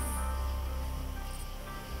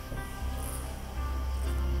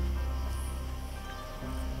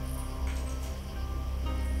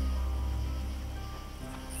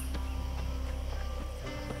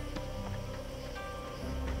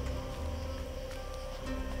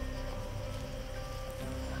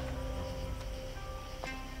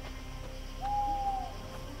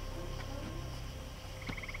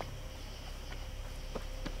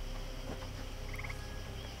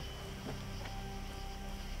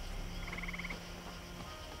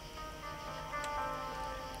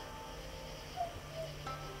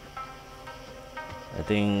 I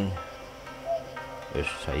think there's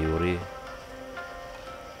Sayuri.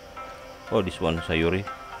 Oh, this one Sayuri,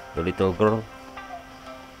 the little girl.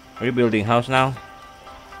 Are you building house now?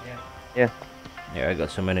 Yeah. Yeah, I got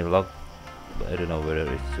so many log, but I don't know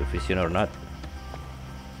whether it's sufficient or not.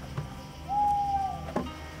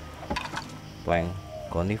 Plank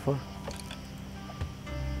conifer,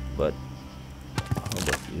 but how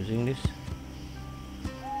about using this?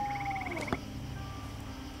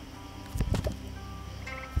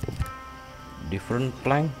 Different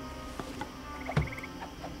plank.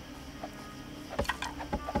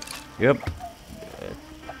 Yep.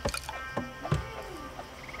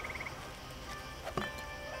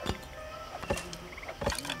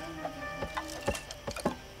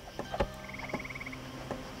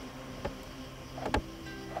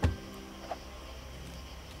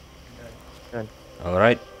 Done.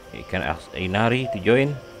 Alright, you can ask Inari to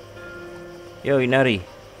join. Yo, Inari.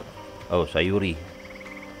 Oh, Sayuri.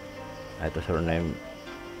 I thought her name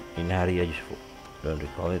Inari, I just don't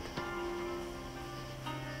recall it.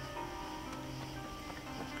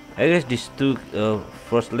 I guess these two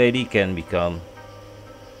first lady can become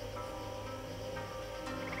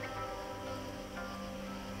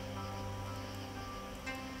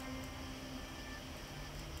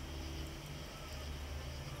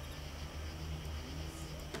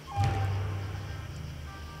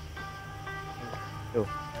Yo,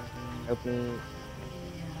 help me.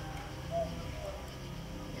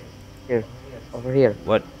 Here, over here.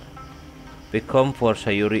 what? Become for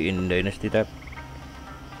Sayuri in Dynasty tab.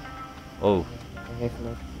 Oh, I have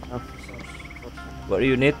not enough what do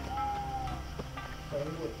you need?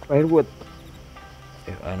 firewood.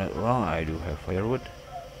 If I'm not wrong, I do have firewood.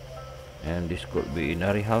 And this could be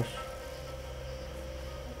Inari house.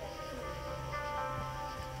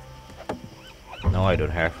 No, I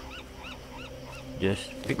don't have.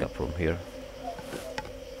 Just pick up from here.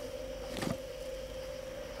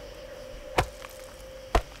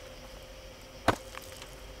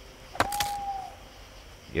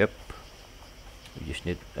 Yep. We just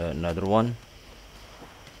need another one.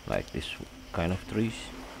 Like this kind of trees.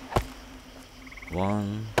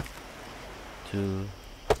 1, 2,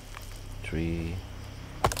 3,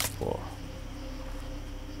 4.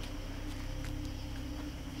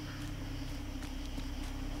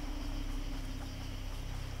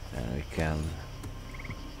 And we can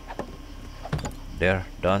there,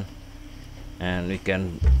 done. And we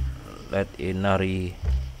can let Inari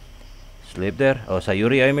sleep there. Oh,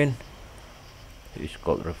 Sayuri, I mean. It's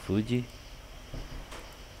called Refugee.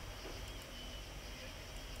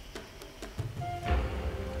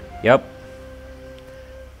 Yep.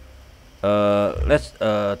 Let's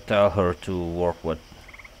tell her to work with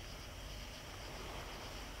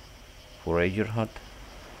forager hut.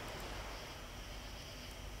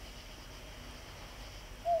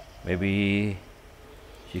 Maybe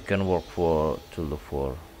she can work to look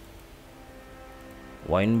for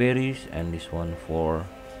wine berries, and this one for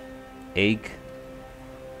egg.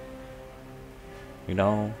 You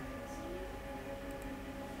know,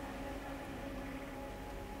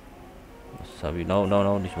 Wasabi.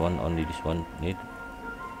 No, this one, only this one need.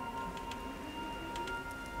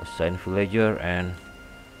 Assign villager and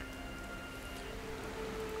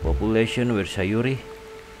population with Sayuri.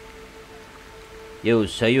 Yo,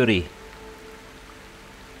 Sayuri,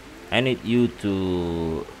 I need you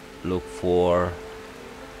to look for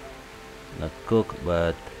not cook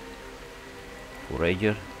but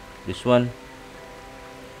forager. This one,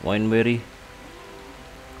 wineberry.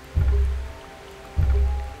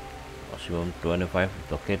 Maximum 25.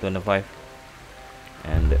 Okay, 25.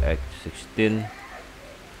 And the egg 16.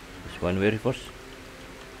 This wineberry first.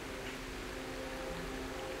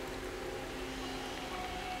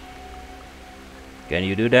 Can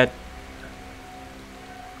you do that?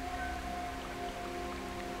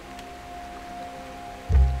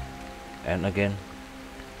 And again.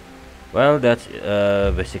 Well, that's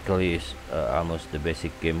basically is almost the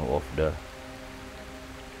basic game of the,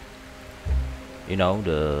 you know,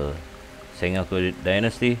 the Sengoku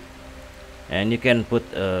Dynasty, and you can put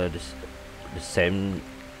the same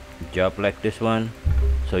job like this one,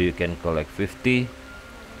 so you can collect 50,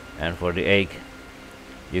 and for the egg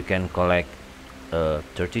you can collect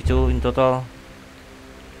 32 in total,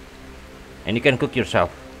 and you can cook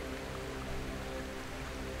yourself.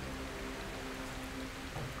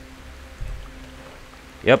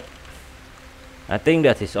 Yep, I think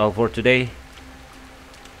that is all for today,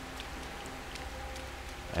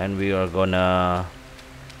 and we are gonna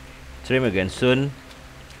stream again soon,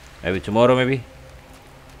 maybe tomorrow, maybe.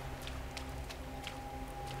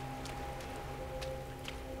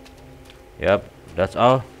 Yep, that's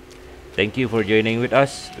all. Thank you for joining with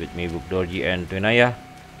us, with me, Bukdorji and Twinaya.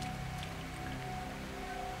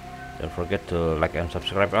 Don't forget to like and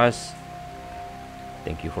subscribe us.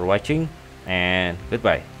 Thank you for watching, and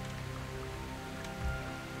goodbye.